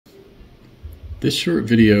This short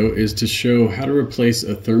video is to show how to replace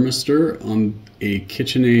a thermistor on a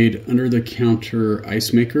KitchenAid under-the-counter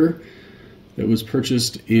ice maker that was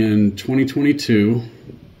purchased in 2022,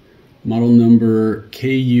 model number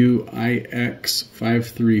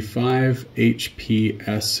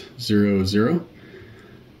KUIX535HPS00.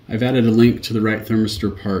 I've added a link to the right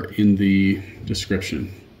thermistor part in the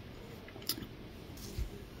description.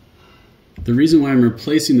 The reason why I'm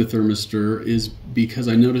replacing the thermistor is because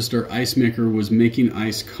I noticed our ice maker was making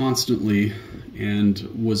ice constantly and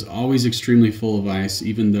was always extremely full of ice,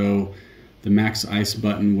 even though the max ice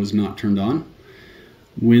button was not turned on.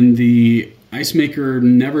 When the ice maker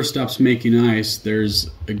never stops making ice, there's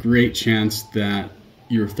a great chance that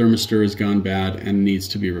your thermistor has gone bad and needs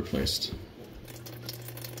to be replaced.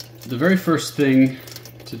 The very first thing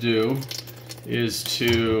to do is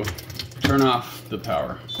to turn off the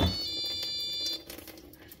power.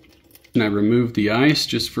 And I removed the ice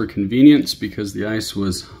just for convenience because the ice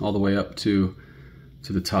was all the way up to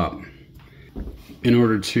the top. In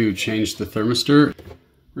order to change the thermistor,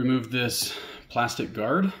 remove this plastic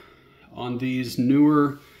guard. On these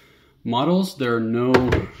newer models, there are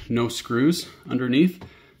no screws underneath.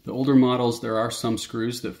 The older models, there are some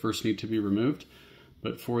screws that first need to be removed.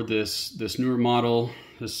 But for this newer model,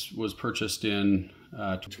 this was purchased in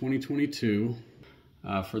 2022.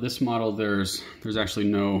 For this model, there's actually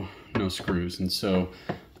no screws, and so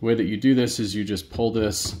the way that you do this is you just pull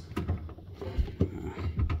this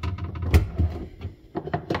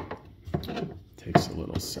takes a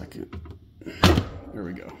little second. There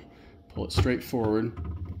we go. Pull it straight forward,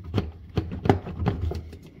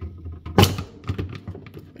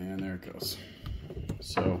 and there it goes.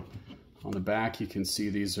 So on the back, you can see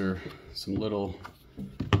these are some little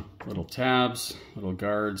tabs, little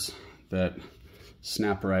guards that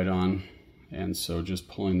snap right on, and so just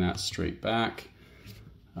pulling that straight back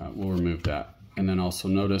will remove that. And then also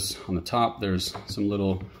notice on the top there's some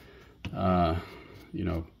little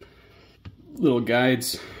little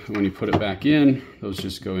guides. When you put it back in, those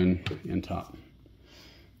just go in top.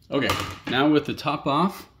 Okay, now with the top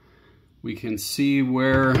off, we can see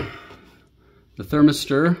where the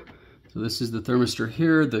thermistor, so this is the thermistor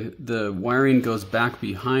here, the wiring goes back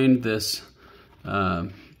behind this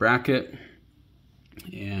bracket.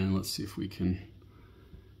 And let's see if we can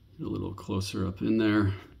get a little closer up in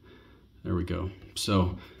there. There we go.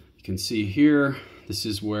 So you can see here, this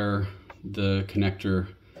is where the connector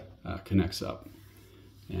connects up.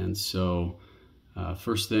 And so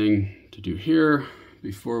first thing to do here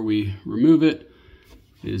before we remove it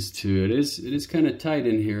is to, it is kind of tight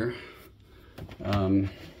in here. Let's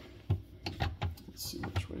see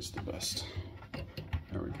which way's the best.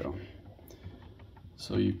 There we go.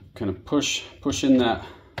 So you kind of push in that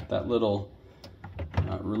little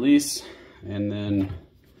release, and then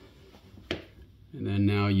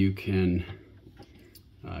now you can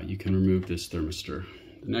remove this thermistor.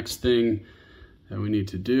 The next thing that we need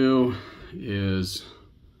to do is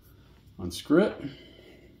unscrew it.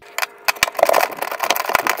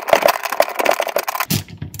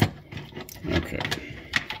 Okay.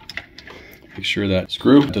 Make sure that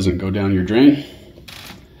screw doesn't go down your drain.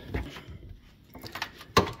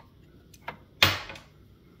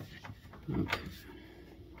 Okay.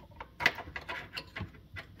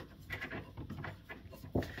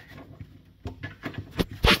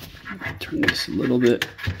 Turn this a little bit.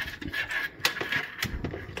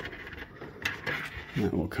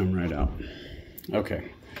 That will come right out.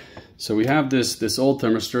 Okay, so we have this old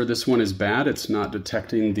thermistor. This one is bad. It's not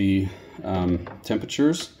detecting the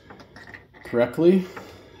temperatures correctly,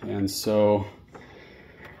 and so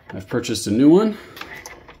I've purchased a new one.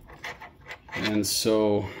 And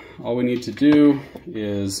so all we need to do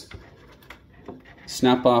is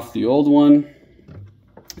snap off the old one,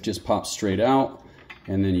 it just pops straight out,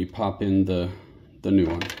 and then you pop in the new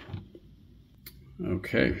one.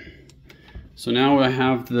 Okay, so now I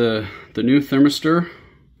have the new thermistor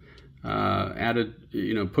added,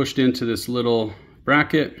 pushed into this little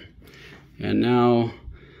bracket, and now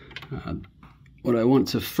what I want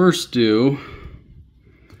to first do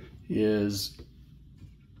is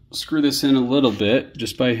screw this in a little bit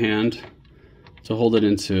just by hand to hold it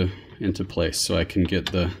into place so I can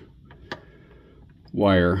get the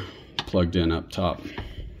wire plugged in up top.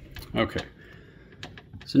 Okay,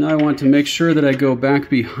 so now I want to make sure that I go back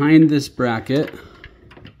behind this bracket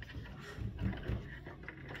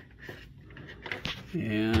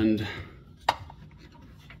and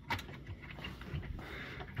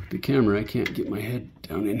the camera, I can't get my head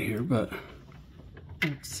down in here, but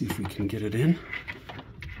let's see if we can get it in.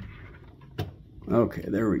 Okay,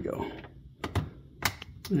 there we go.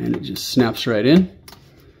 And it just snaps right in.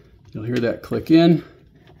 You'll hear that click in.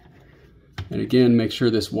 And again, make sure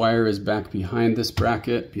this wire is back behind this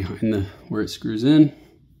bracket, behind where it screws in.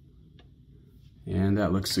 And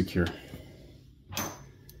that looks secure.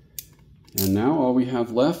 And now all we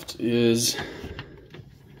have left is,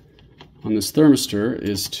 on this thermistor,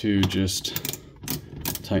 is to just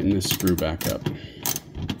tighten this screw back up.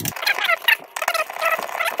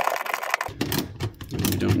 And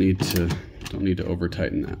we don't need to over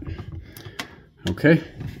tighten that. Okay.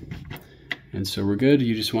 And so we're good.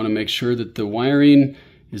 You just want to make sure that the wiring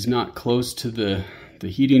is not close to the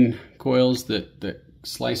heating coils that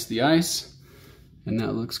slice the ice. And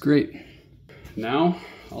that looks great. Now,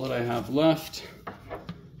 all that I have left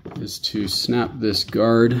is to snap this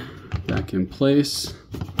guard back in place.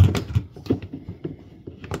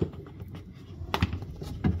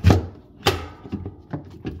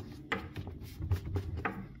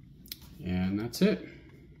 And that's it.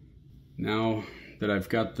 Now that I've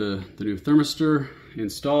got the new thermistor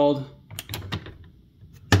installed,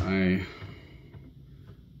 I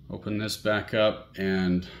open this back up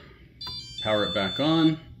and power it back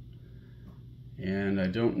on. And I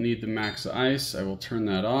don't need the max ice. I will turn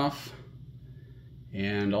that off.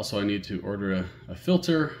 And also I need to order a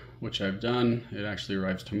filter, which I've done. It actually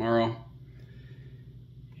arrives tomorrow.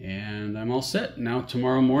 And I'm all set. Now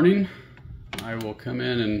tomorrow morning I will come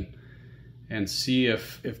in and see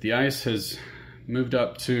if the ice has moved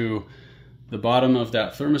up to the bottom of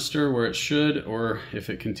that thermistor where it should, or if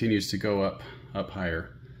it continues to go up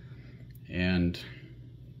higher. And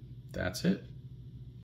that's it.